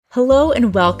Hello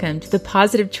and welcome to the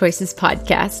Positive Choices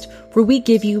podcast, where we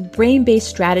give you brain-based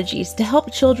strategies to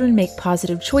help children make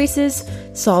positive choices,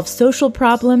 solve social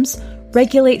problems,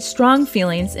 regulate strong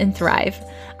feelings, and thrive.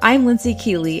 I'm Lindsay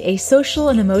Keeley, a social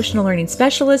and emotional learning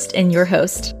specialist and your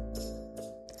host.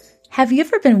 Have you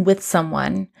ever been with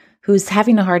someone who's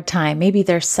having a hard time? Maybe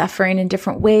they're suffering in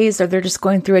different ways, or they're just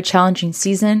going through a challenging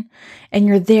season, and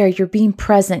you're there, you're being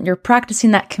present, you're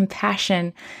practicing that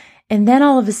compassion. And then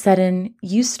all of a sudden,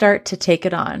 you start to take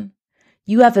it on.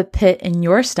 You have a pit in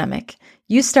your stomach.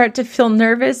 You start to feel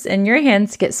nervous and your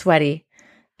hands get sweaty.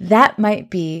 That might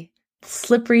be the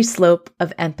slippery slope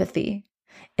of empathy.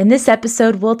 In this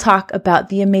episode, we'll talk about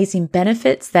the amazing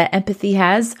benefits that empathy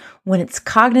has when it's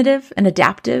cognitive and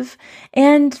adaptive,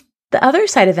 and the other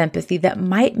side of empathy that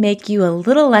might make you a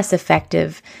little less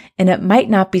effective, and it might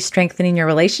not be strengthening your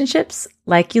relationships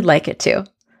like you'd like it to.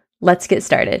 Let's get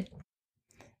started.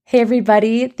 Hey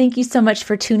everybody, thank you so much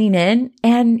for tuning in,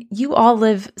 and you all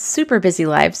live super busy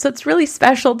lives, so it's really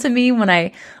special to me when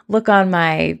I look on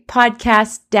my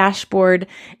podcast dashboard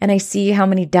and I see how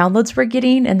many downloads we're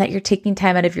getting and that you're taking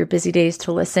time out of your busy days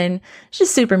to listen. It's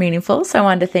just super meaningful, so I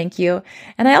wanted to thank you.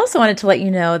 And I also wanted to let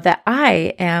you know that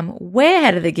I am way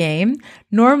ahead of the game.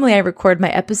 Normally I record my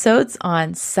episodes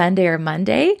on Sunday or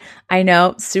Monday. I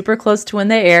know, super close to when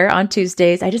they air on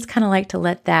Tuesdays. I just kind of like to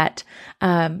let that,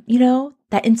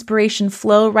 that inspiration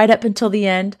flow right up until the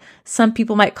end. Some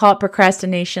people might call it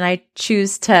procrastination. I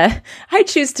choose to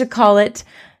call it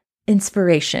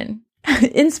inspiration.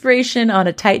 Inspiration on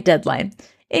a tight deadline.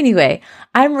 Anyway,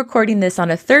 I'm recording this on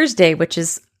a Thursday, which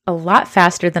is a lot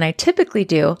faster than I typically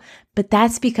do, but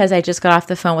that's because I just got off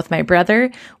the phone with my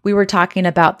brother. We were talking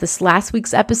about this last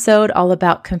week's episode, all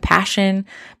about compassion,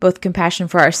 both compassion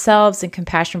for ourselves and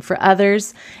compassion for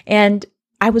others. And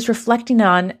I was reflecting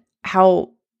on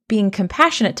how being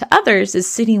compassionate to others is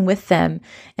sitting with them.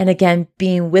 And again,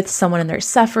 being with someone in their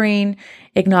suffering,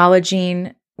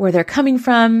 acknowledging where they're coming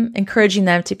from, encouraging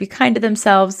them to be kind to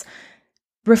themselves,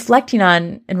 reflecting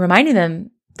on and reminding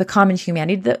them the common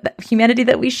humanity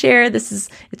that we share.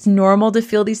 It's normal to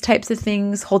feel these types of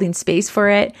things, holding space for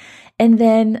it. And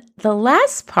then the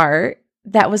last part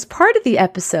that was part of the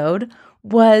episode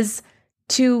was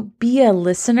to be a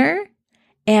listener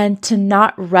and to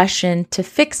not rush in to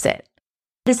fix it.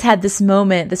 I just had this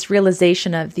moment, this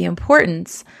realization of the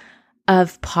importance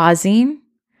of pausing,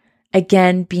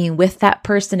 again, being with that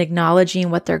person,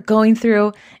 acknowledging what they're going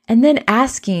through, and then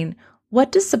asking,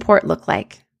 what does support look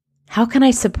like? How can I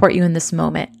support you in this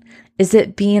moment? Is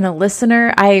it being a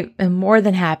listener? I am more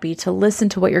than happy to listen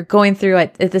to what you're going through.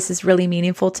 This is really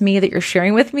meaningful to me that you're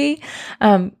sharing with me.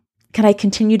 Can I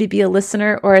continue to be a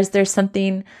listener, or is there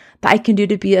something that I can do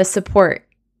to be a support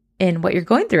in what you're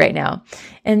going through right now?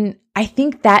 And I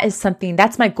think that is something,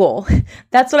 that's my goal.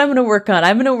 That's what I'm going to work on.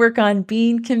 I'm going to work on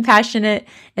being compassionate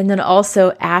and then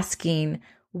also asking,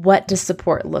 what does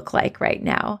support look like right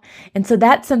now? And so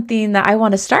that's something that I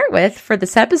want to start with for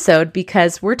this episode,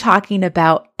 because we're talking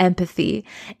about empathy.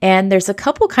 And there's a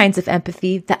couple kinds of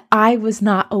empathy that I was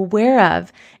not aware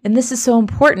of. And this is so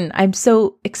important. I'm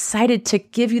so excited to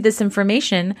give you this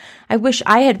information. I wish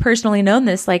I had personally known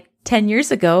this like 10 years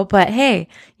ago, but hey,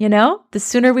 the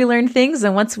sooner we learn things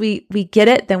and once we get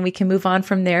it, then we can move on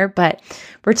from there. But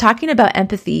we're talking about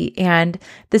empathy, and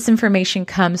this information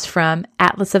comes from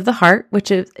Atlas of the Heart,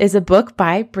 which is a book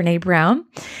by Brené Brown.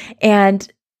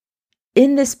 And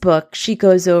in this book, she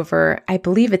goes over, I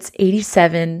believe it's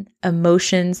 87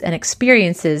 emotions and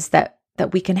experiences that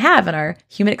we can have in our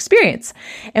human experience,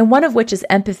 and one of which is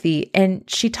empathy. And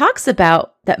she talks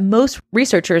about that most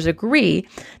researchers agree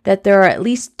that there are at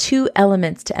least two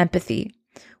elements to empathy.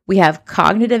 We have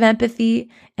cognitive empathy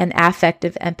and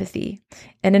affective empathy.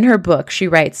 And in her book, she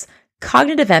writes,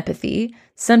 cognitive empathy,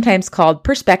 sometimes called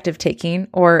perspective taking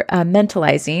or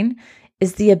mentalizing,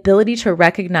 is the ability to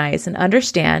recognize and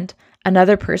understand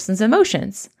another person's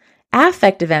emotions.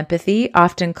 Affective empathy,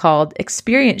 often called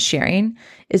experience sharing,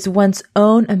 is one's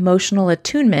own emotional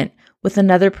attunement with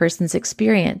another person's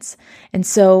experience. And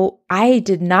so I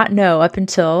did not know up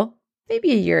until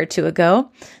maybe a year or two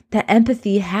ago that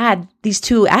empathy had these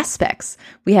two aspects.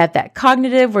 We have that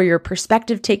cognitive where you're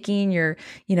perspective taking, you're,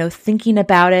 thinking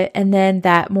about it. And then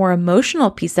that more emotional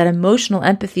piece, that emotional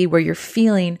empathy where you're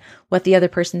feeling what the other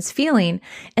person's feeling.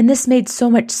 And this made so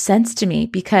much sense to me,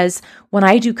 because when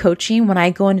I do coaching, when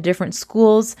I go into different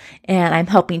schools and I'm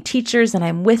helping teachers and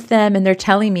I'm with them and they're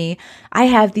telling me, I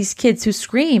have these kids who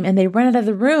scream and they run out of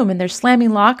the room and they're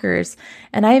slamming lockers.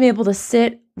 And I am able to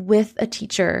sit with a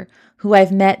teacher who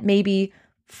I've met maybe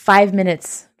 5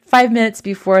 minutes 5 minutes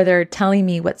before they're telling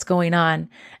me what's going on,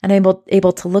 and I'm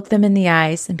able to look them in the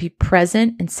eyes and be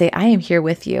present and say, I am here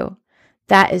with you.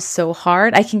 That is so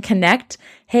hard. I can connect.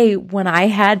 Hey,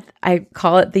 I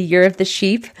call it the year of the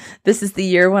sheep. This is the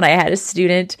year when I had a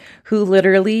student who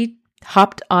literally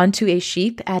hopped onto a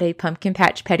sheep at a pumpkin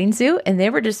patch petting zoo, and they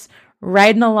were just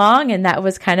riding along. And that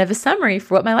was kind of a summary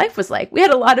for what my life was like. We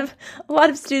had a lot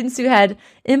of students who had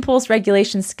impulse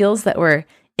regulation skills that were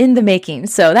in the making.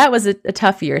 So that was a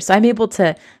tough year. So I'm able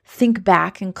to think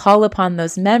back and call upon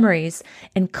those memories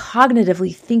and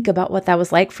cognitively think about what that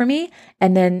was like for me.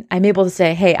 And then I'm able to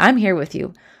say, hey, I'm here with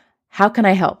you. How can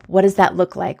I help? What does that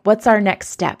look like? What's our next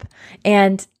step?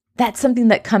 And that's something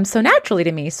that comes so naturally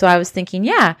to me. So I was thinking,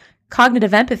 yeah,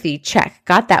 cognitive empathy, check,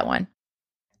 got that one.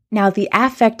 Now, the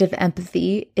affective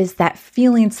empathy is that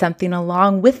feeling something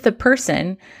along with the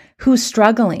person who's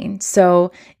struggling.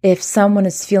 So if someone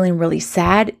is feeling really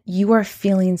sad, you are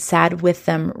feeling sad with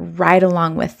them, right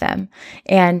along with them.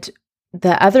 And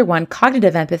the other one,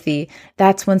 cognitive empathy,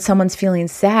 that's when someone's feeling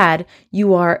sad,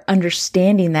 you are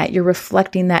understanding that, you're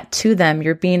reflecting that to them,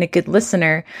 you're being a good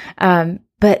listener.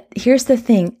 But here's the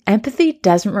thing, empathy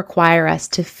doesn't require us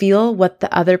to feel what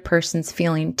the other person's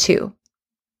feeling too.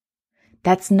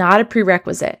 That's not a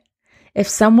prerequisite. If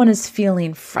someone is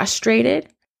feeling frustrated,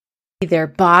 their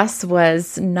boss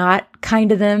was not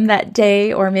kind to them that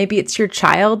day, or maybe it's your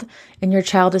child and your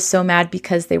child is so mad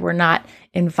because they were not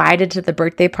invited to the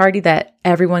birthday party that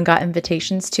everyone got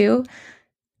invitations to.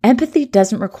 Empathy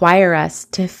doesn't require us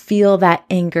to feel that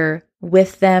anger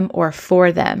with them or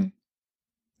for them.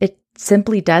 It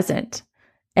simply doesn't.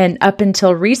 And up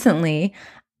until recently,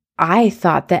 I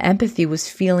thought that empathy was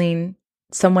feeling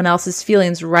someone else's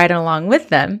feelings right along with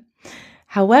them.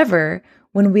 However,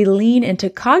 when we lean into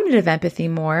cognitive empathy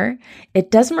more,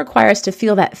 it doesn't require us to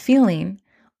feel that feeling,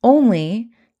 only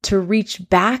to reach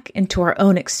back into our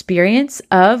own experience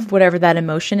of whatever that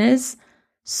emotion is,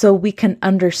 so we can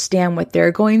understand what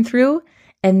they're going through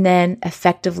and then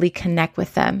effectively connect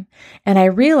with them. And I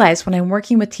realize when I'm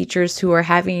working with teachers who are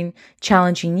having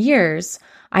challenging years,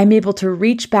 I'm able to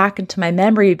reach back into my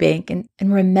memory bank and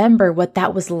remember what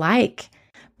that was like.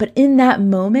 But in that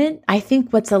moment, I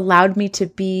think what's allowed me to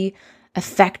be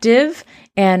effective,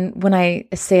 and when I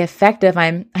say effective,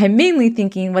 I'm mainly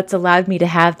thinking what's allowed me to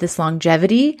have this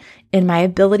longevity in my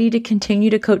ability to continue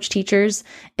to coach teachers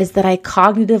is that I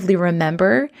cognitively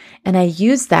remember, and I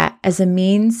use that as a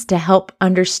means to help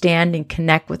understand and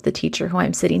connect with the teacher who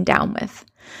I'm sitting down with.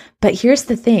 But here's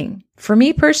the thing, for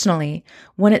me personally,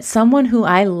 when it's someone who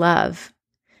I love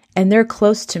and they're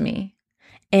close to me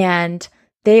and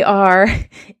they are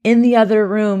in the other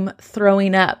room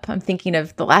throwing up. I'm thinking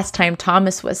of the last time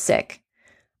Thomas was sick.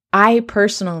 I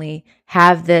personally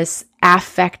have this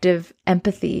affective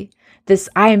empathy.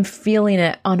 I am feeling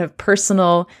it on a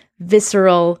personal,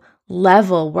 visceral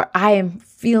level where I am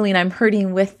feeling I'm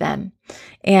hurting with them.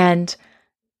 And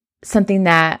something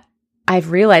that I've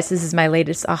realized, this is my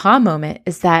latest aha moment,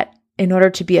 is that in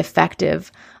order to be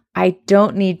effective, I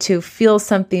don't need to feel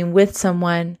something with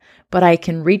someone, but I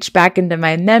can reach back into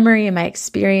my memory and my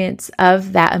experience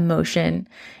of that emotion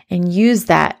and use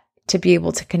that to be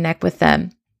able to connect with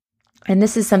them. And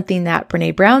this is something that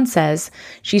Brené Brown says.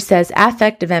 She says,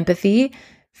 affective empathy,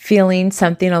 feeling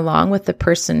something along with the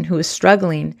person who is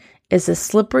struggling, is a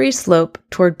slippery slope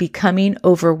toward becoming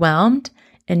overwhelmed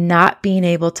and not being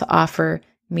able to offer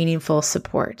meaningful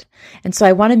support. And so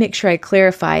I want to make sure I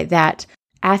clarify that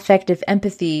affective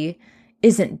empathy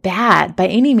isn't bad by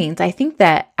any means. I think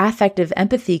that affective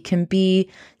empathy can be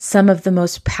some of the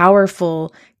most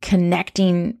powerful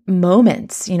connecting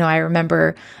moments. I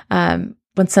remember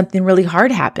when something really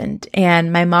hard happened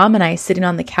and my mom and I sitting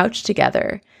on the couch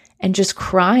together and just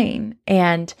crying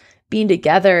and being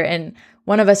together, and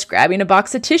one of us grabbing a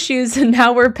box of tissues, and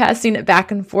now we're passing it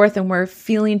back and forth and we're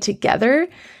feeling together.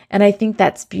 And I think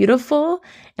that's beautiful.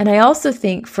 And I also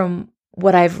think from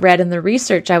what I've read in the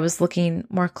research, I was looking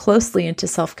more closely into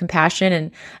self-compassion,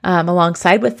 and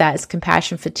alongside with that is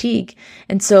compassion fatigue.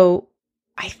 And so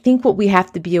I think what we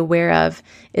have to be aware of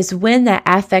is when that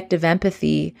affective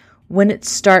empathy, when it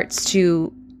starts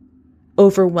to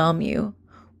overwhelm you,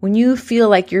 when you feel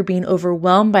like you're being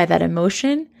overwhelmed by that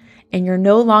emotion and you're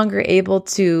no longer able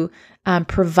to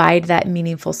provide that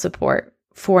meaningful support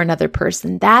for another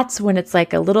person, that's when it's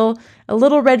like a little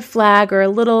red flag or a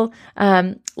little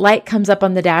light comes up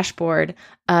on the dashboard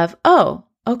of, oh,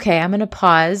 okay, I'm going to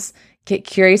pause, get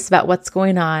curious about what's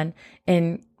going on,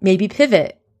 and maybe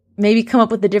pivot, maybe come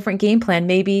up with a different game plan,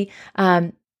 maybe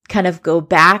kind of go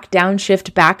back,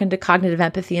 downshift back into cognitive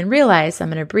empathy and realize I'm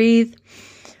going to breathe,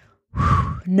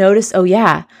 notice, oh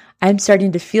yeah, I'm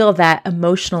starting to feel that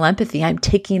emotional empathy. I'm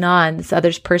taking on this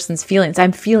other person's feelings.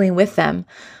 I'm feeling with them.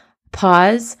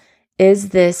 Pause. Is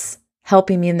this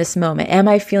helping me in this moment? Am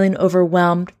I feeling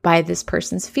overwhelmed by this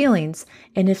person's feelings?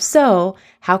 And if so,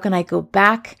 how can I go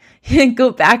back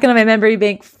into my memory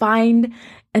bank, find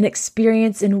an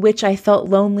experience in which I felt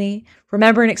lonely,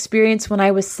 remember an experience when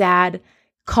I was sad,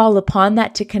 call upon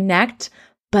that to connect,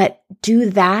 but do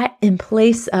that in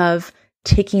place of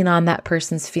taking on that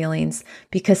person's feelings.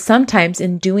 Because sometimes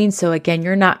in doing so, again,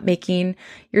 you're not making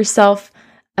yourself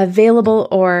available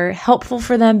or helpful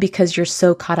for them because you're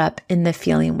so caught up in the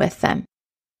feeling with them.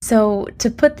 So to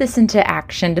put this into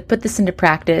action, to put this into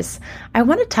practice, I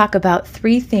want to talk about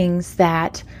 3 things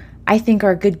that I think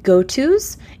are good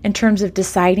go-tos in terms of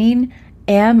deciding,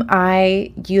 am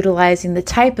I utilizing the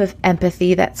type of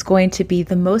empathy that's going to be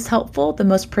the most helpful, the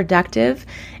most productive,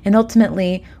 and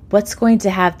ultimately what's going to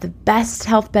have the best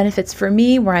health benefits for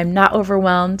me where I'm not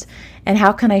overwhelmed, and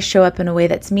how can I show up in a way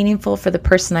that's meaningful for the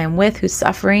person I'm with who's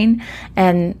suffering,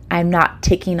 and I'm not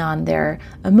taking on their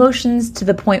emotions to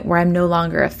the point where I'm no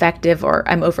longer effective or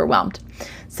I'm overwhelmed.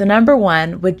 So number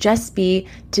 1 would just be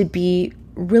to be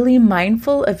really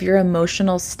mindful of your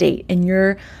emotional state and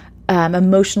your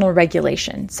emotional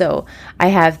regulation. So I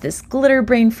have this glitter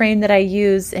brain frame that I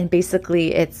use, and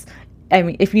basically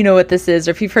if you know what this is,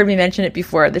 or if you've heard me mention it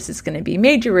before, this is going to be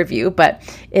major review, but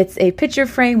it's a picture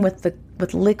frame with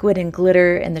liquid and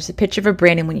glitter, and there's a picture of a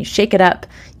brain, and when you shake it up,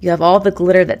 you have all the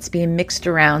glitter that's being mixed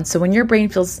around. So when your brain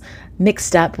feels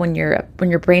mixed up, when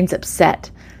your brain's upset,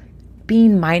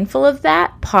 being mindful of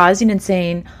that, pausing and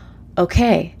saying,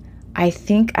 okay, I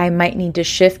think I might need to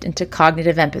shift into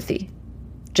cognitive empathy.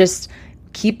 Just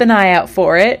keep an eye out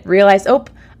for it. Realize,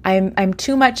 I'm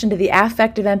too much into the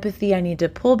affective empathy. I need to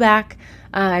pull back.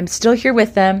 I'm still here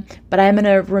with them, but I'm going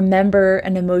to remember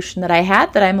an emotion that I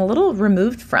had that I'm a little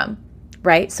removed from,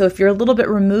 right? So if you're a little bit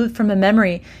removed from a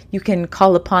memory, you can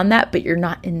call upon that, but you're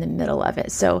not in the middle of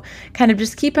it. So kind of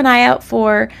just keep an eye out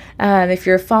for if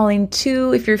you're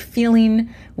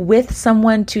feeling with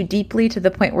someone too deeply to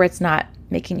the point where it's not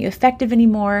making you effective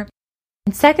anymore.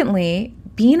 And secondly,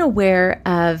 being aware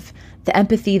of the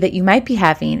empathy that you might be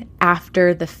having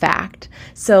after the fact.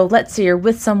 So let's say you're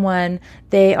with someone,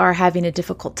 they are having a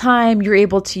difficult time. You're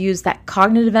able to use that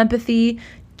cognitive empathy.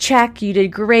 Check, you did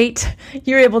great.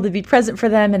 You're able to be present for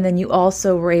them. And then you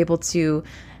also were able to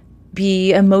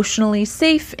be emotionally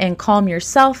safe and calm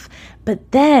yourself.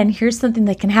 But then here's something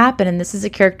that can happen, and this is a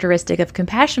characteristic of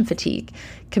compassion fatigue.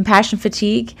 Compassion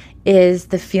fatigue is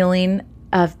the feeling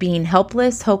of being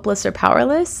helpless, hopeless, or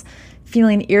powerless,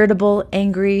 feeling irritable,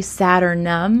 angry, sad, or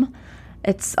numb.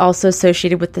 It's also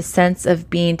associated with the sense of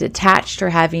being detached or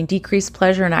having decreased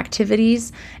pleasure in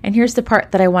activities. And here's the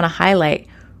part that I want to highlight: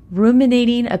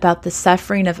 ruminating about the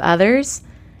suffering of others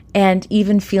and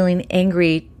even feeling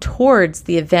angry towards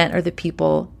the event or the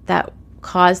people that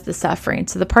caused the suffering.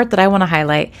 So the part that I want to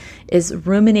highlight is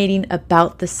ruminating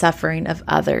about the suffering of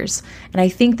others. And I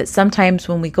think that sometimes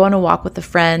when we go on a walk with a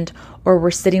friend or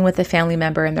we're sitting with a family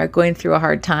member and they're going through a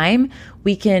hard time,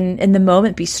 we can in the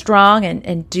moment be strong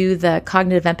and do the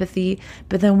cognitive empathy.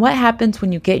 But then what happens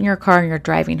when you get in your car and you're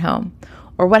driving home?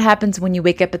 Or what happens when you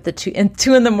wake up at 2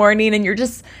 in the morning and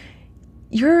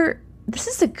this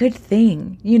is a good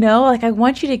thing, Like I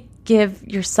want you to give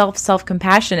yourself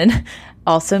self-compassion, and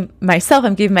also myself,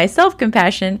 I'm giving myself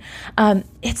compassion.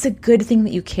 It's a good thing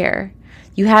that you care.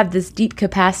 You have this deep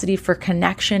capacity for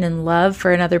connection and love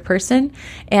for another person.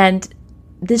 And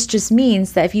this just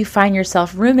means that if you find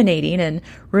yourself ruminating, and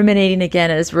ruminating again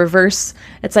is reverse,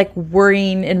 it's like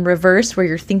worrying in reverse, where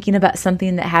you're thinking about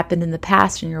something that happened in the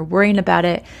past and you're worrying about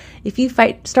it. If you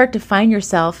start to find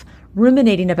yourself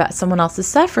ruminating about someone else's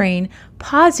suffering,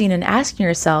 pausing and asking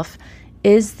yourself,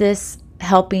 is this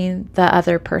helping the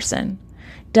other person?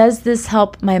 Does this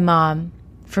help my mom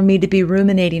for me to be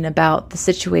ruminating about the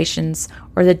situations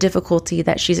or the difficulty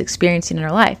that she's experiencing in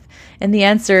her life? And the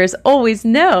answer is always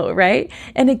no, right?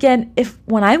 And again,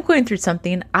 when I'm going through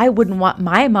something, I wouldn't want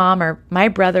my mom or my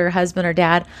brother, husband, or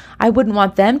dad, I wouldn't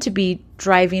want them to be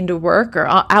driving to work or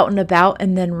out and about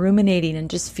and then ruminating and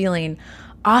just feeling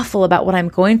awful about what I'm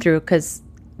going through, because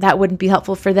that wouldn't be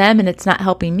helpful for them and it's not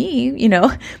helping me,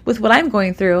 with what I'm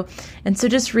going through. And so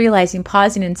just realizing,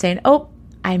 pausing and saying,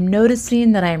 I'm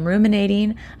noticing that I'm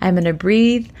ruminating. I'm going to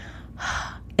breathe.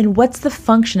 And what's the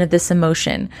function of this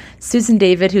emotion? Susan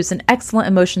David, who's an excellent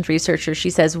emotions researcher, she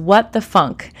says, what the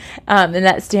funk? And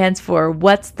that stands for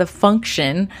what's the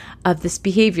function of this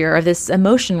behavior, or this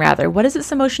emotion rather. What is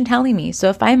this emotion telling me? So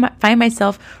if I find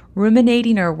myself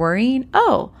ruminating or worrying,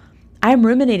 I'm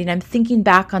ruminating. I'm thinking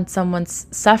back on someone's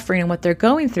suffering and what they're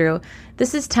going through.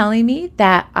 This is telling me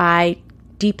that I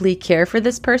deeply care for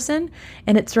this person.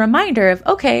 And it's a reminder of,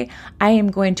 okay, I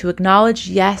am going to acknowledge,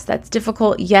 yes, that's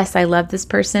difficult. Yes, I love this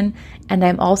person. And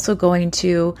I'm also going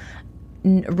to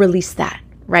release that,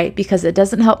 right? Because it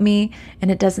doesn't help me and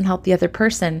it doesn't help the other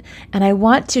person. And I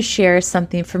want to share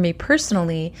something for me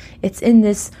personally. It's in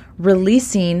this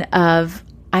releasing of,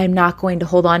 I'm not going to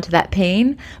hold on to that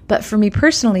pain. But for me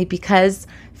personally, because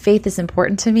faith is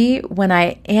important to me, when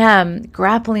I am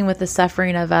grappling with the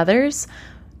suffering of others,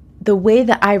 the way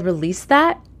that I release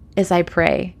that is I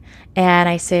pray. And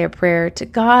I say a prayer to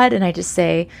God, and I just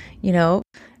say,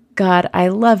 God, I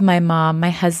love my mom, my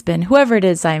husband, whoever it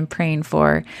is I'm praying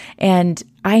for. And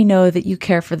I know that you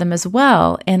care for them as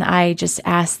well. And I just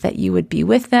ask that you would be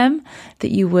with them, that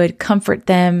you would comfort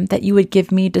them, that you would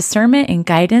give me discernment and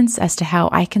guidance as to how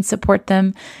I can support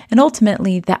them. And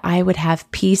ultimately that I would have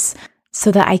peace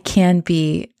so that I can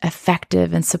be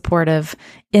effective and supportive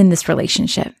in this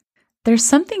relationship. There's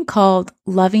something called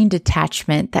loving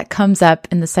detachment that comes up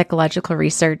in the psychological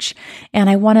research. And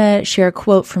I want to share a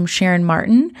quote from Sharon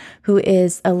Martin, who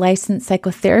is a licensed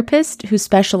psychotherapist who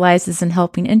specializes in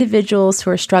helping individuals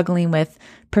who are struggling with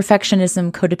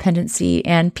perfectionism, codependency,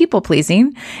 and people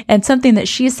pleasing. And something that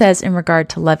she says in regard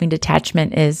to loving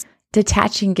detachment is,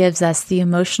 detaching gives us the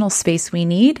emotional space we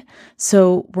need,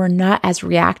 so we're not as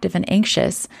reactive and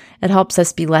anxious. It helps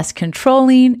us be less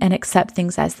controlling and accept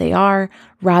things as they are,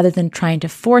 rather than trying to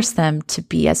force them to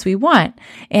be as we want.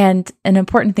 And an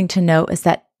important thing to note is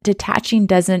that detaching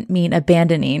doesn't mean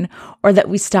abandoning or that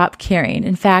we stop caring.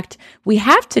 In fact, we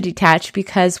have to detach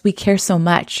because we care so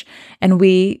much and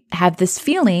we have this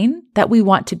feeling that we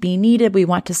want to be needed, we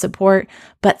want to support.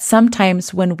 But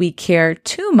sometimes when we care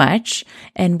too much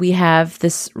and we have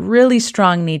this really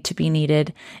strong need to be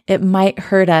needed, it might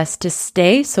hurt us to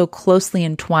stay so closely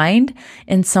entwined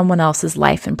in someone else's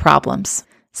life and problems.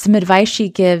 Some advice she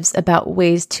gives about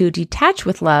ways to detach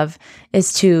with love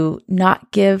is to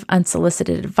not give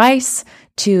unsolicited advice,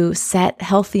 to set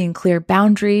healthy and clear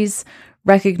boundaries,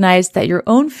 recognize that your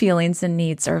own feelings and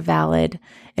needs are valid,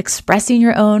 expressing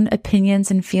your own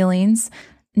opinions and feelings,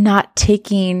 not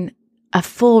taking a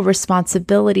full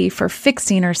responsibility for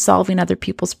fixing or solving other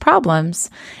people's problems,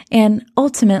 and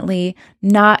ultimately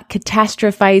not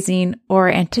catastrophizing or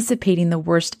anticipating the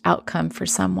worst outcome for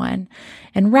someone,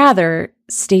 and rather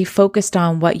stay focused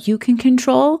on what you can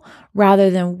control rather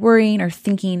than worrying or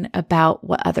thinking about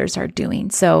what others are doing.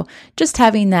 So just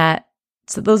having that.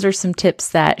 So those are some tips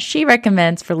that she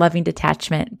recommends for loving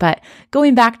detachment. But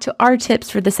going back to our tips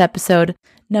for this episode,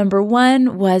 number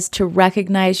 1 was to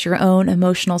recognize your own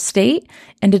emotional state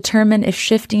and determine if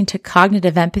shifting to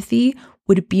cognitive empathy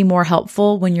would be more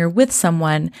helpful when you're with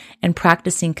someone and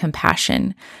practicing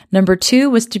compassion. Number 2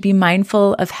 was to be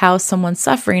mindful of how someone's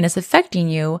suffering is affecting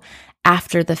you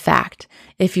after the fact.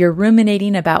 If you're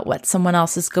ruminating about what someone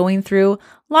else is going through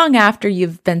long after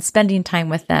you've been spending time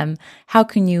with them, how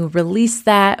can you release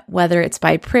that, whether it's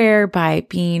by prayer, by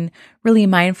being really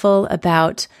mindful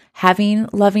about having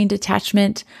loving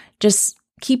detachment, just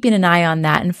keeping an eye on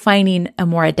that and finding a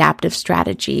more adaptive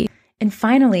strategy. And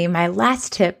finally, my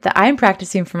last tip that I'm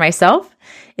practicing for myself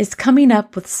is coming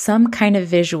up with some kind of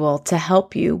visual to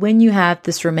help you when you have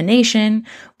this rumination,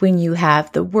 when you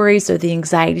have the worries or the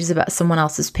anxieties about someone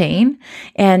else's pain.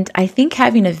 And I think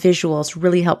having a visual is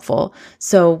really helpful.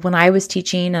 So when I was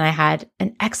teaching and I had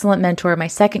an excellent mentor my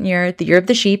second year, the year of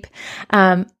the sheep,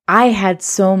 I had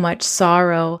so much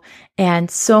sorrow and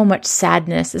so much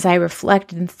sadness as I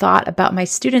reflected and thought about my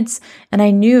students. And I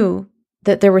knew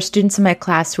that there were students in my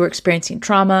class who were experiencing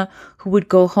trauma, who would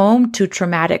go home to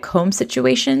traumatic home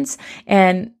situations.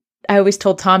 And I always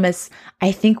told Thomas,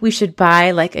 I think we should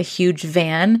buy like a huge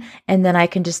van and then I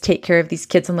can just take care of these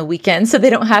kids on the weekend so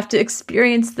they don't have to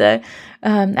experience the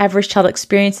average child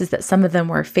experiences that some of them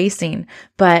were facing.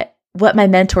 But what my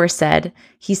mentor said,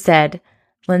 he said,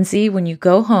 Lindsay, when you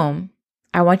go home,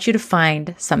 I want you to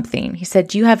find something. He said,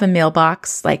 do you have a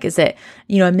mailbox? Like, is it,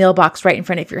 a mailbox right in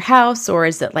front of your house? Or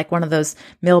is it like one of those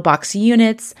mailbox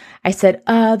units? I said,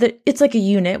 it's like a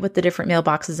unit with the different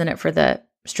mailboxes in it for the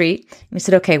street. And he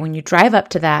said, okay, when you drive up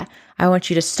to that, I want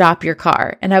you to stop your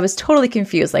car. And I was totally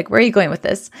confused. Like, where are you going with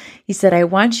this? He said, I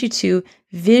want you to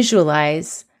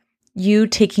visualize you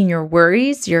taking your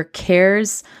worries, your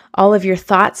cares, all of your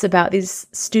thoughts about these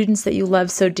students that you love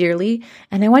so dearly.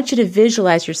 And I want you to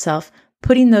visualize yourself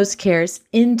putting those cares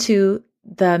into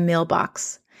the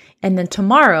mailbox. And then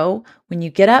tomorrow, when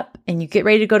you get up and you get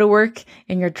ready to go to work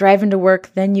and you're driving to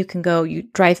work, then you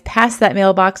drive past that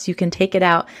mailbox, you can take it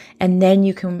out, and then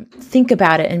you can think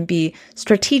about it and be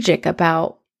strategic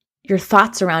about your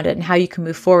thoughts around it and how you can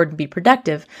move forward and be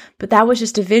productive. But that was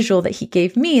just a visual that he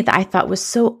gave me that I thought was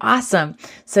so awesome.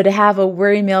 So to have a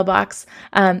worry mailbox,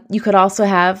 you could also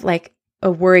have like a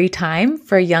worry time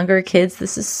for younger kids.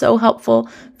 This is so helpful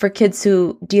for kids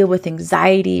who deal with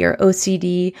anxiety or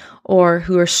OCD or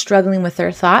who are struggling with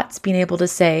their thoughts, being able to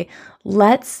say,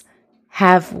 let's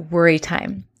have worry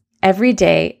time. Every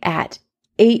day at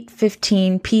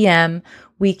 8:15 p.m.,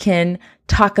 we can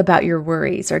talk about your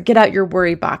worries or get out your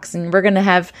worry box. And we're going to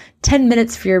have 10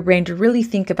 minutes for your brain to really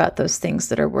think about those things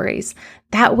that are worries.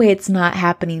 That way it's not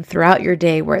happening throughout your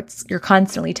day where you're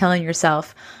constantly telling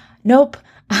yourself, nope,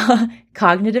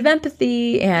 cognitive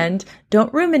empathy and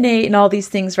don't ruminate and all these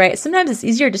things, right? Sometimes it's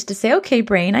easier just to say, okay,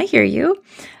 brain, I hear you.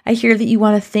 I hear that you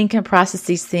want to think and process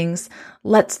these things.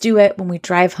 Let's do it when we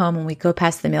drive home, when we go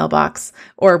past the mailbox,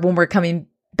 or when we're coming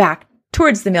back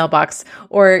towards the mailbox,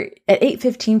 or at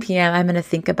 8:15 p.m., I'm going to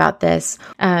think about this.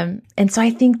 And so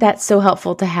I think that's so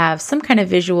helpful to have some kind of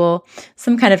visual,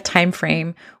 some kind of time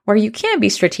frame where you can be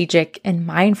strategic and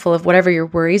mindful of whatever your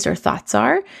worries or thoughts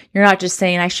are. You're not just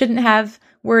saying, I shouldn't have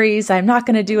worries, I'm not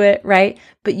going to do it, right?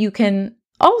 But you can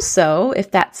also,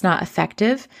 if that's not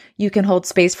effective, you can hold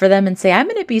space for them and say, I'm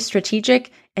going to be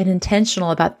strategic and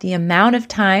intentional about the amount of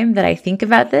time that I think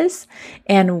about this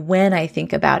and when I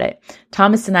think about it.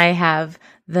 Thomas and I have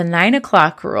the 9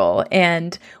 o'clock rule.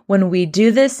 And when we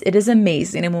do this, it is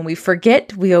amazing. And when we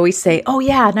forget, we always say, oh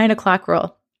yeah, 9 o'clock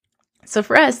rule. So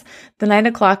for us, the 9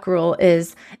 o'clock rule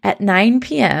is at 9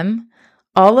 p.m.,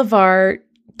 all of our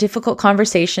difficult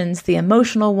conversations, the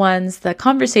emotional ones, the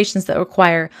conversations that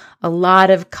require a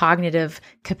lot of cognitive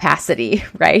capacity,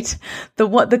 right?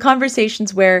 The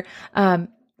conversations where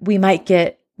we might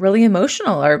get really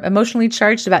emotional or emotionally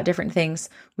charged about different things.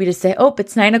 We just say, oh,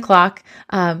 it's 9 o'clock.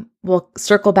 We'll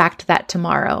circle back to that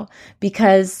tomorrow.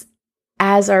 Because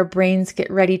as our brains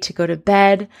get ready to go to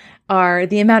bed,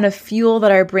 the amount of fuel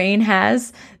that our brain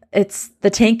has, the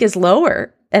tank is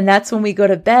lower. And that's when we go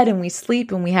to bed and we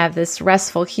sleep and we have this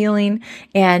restful healing.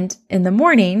 And in the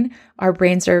morning, our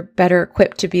brains are better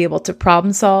equipped to be able to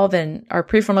problem solve, and our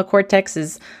prefrontal cortex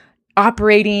is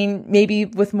operating maybe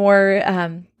with more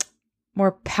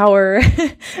power,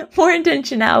 more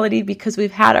intentionality because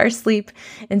we've had our sleep.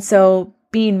 And so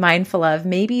being mindful of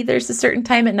maybe there's a certain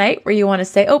time at night where you want to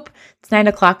say, oh, it's 9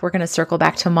 o'clock. We're going to circle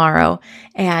back tomorrow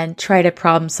and try to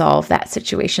problem solve that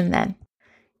situation then.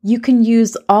 You can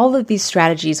use all of these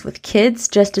strategies with kids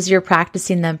just as you're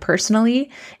practicing them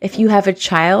personally. If you have a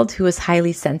child who is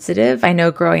highly sensitive, I know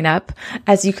growing up,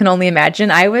 as you can only imagine,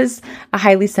 I was a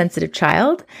highly sensitive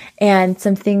child, and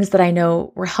some things that I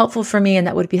know were helpful for me and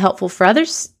that would be helpful for other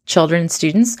children and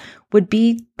students would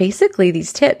be basically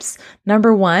these tips.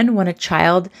 Number one, when a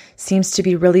child seems to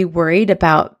be really worried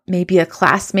about maybe a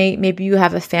classmate, maybe you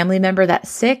have a family member that's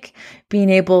sick,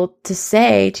 being able to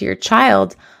say to your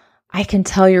child, I can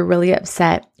tell you're really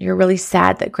upset. You're really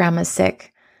sad that grandma's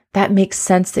sick. That makes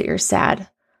sense that you're sad.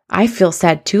 I feel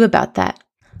sad too about that.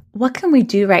 What can we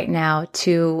do right now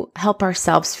to help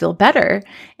ourselves feel better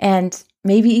and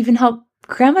maybe even help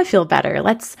grandma feel better?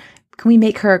 Can we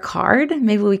make her a card?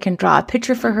 Maybe we can draw a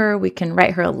picture for her. We can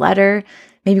write her a letter.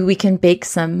 Maybe we can bake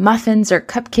some muffins or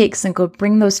cupcakes and go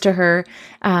bring those to her.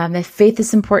 If faith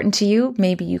is important to you,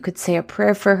 maybe you could say a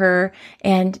prayer for her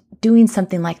and doing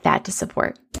something like that to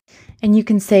support. And you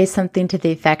can say something to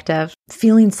the effect of,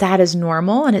 feeling sad is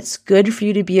normal, and it's good for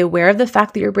you to be aware of the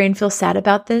fact that your brain feels sad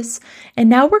about this. And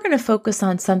now we're going to focus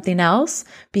on something else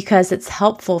because it's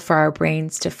helpful for our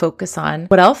brains to focus on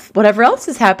whatever else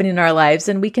is happening in our lives.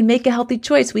 And we can make a healthy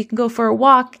choice. We can go for a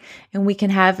walk and we can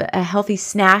have a healthy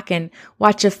snack and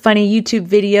watch a funny YouTube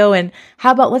video. And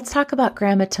how about let's talk about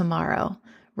grandma tomorrow?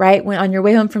 Right? When on your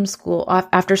way home from school,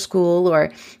 after school,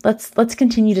 or let's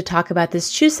continue to talk about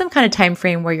this. Choose some kind of time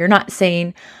frame where you're not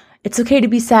saying it's okay to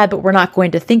be sad, but we're not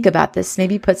going to think about this.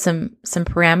 Maybe put some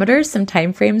parameters, some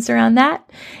time frames around that.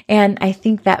 And I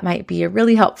think that might be a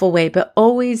really helpful way, but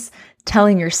always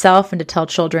telling yourself and to tell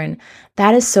children,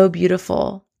 that is so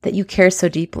beautiful that you care so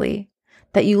deeply,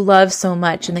 that you love so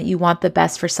much, and that you want the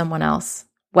best for someone else.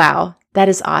 Wow, that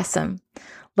is awesome.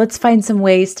 Let's find some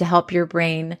ways to help your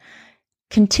brain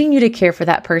continue to care for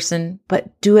that person,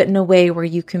 but do it in a way where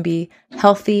you can be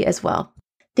healthy as well.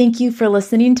 Thank you for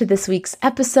listening to this week's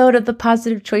episode of the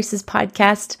Positive Choices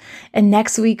podcast. And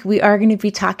next week, we are going to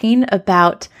be talking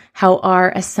about how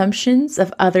our assumptions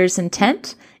of others'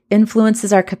 intent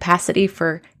influences our capacity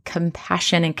for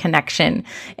compassion and connection.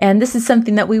 And this is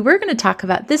something that we were going to talk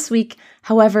about this week.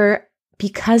 However,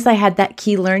 because I had that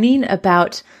key learning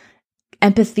about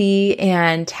empathy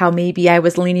and how maybe I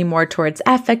was leaning more towards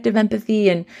affective empathy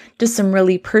and just some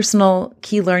really personal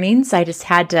key learnings, I just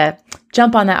had to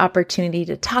jump on that opportunity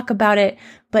to talk about it.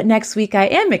 But next week, I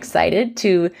am excited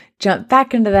to jump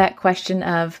back into that question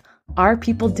of, are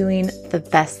people doing the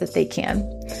best that they can?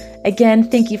 Again,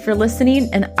 thank you for listening,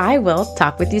 and I will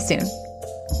talk with you soon.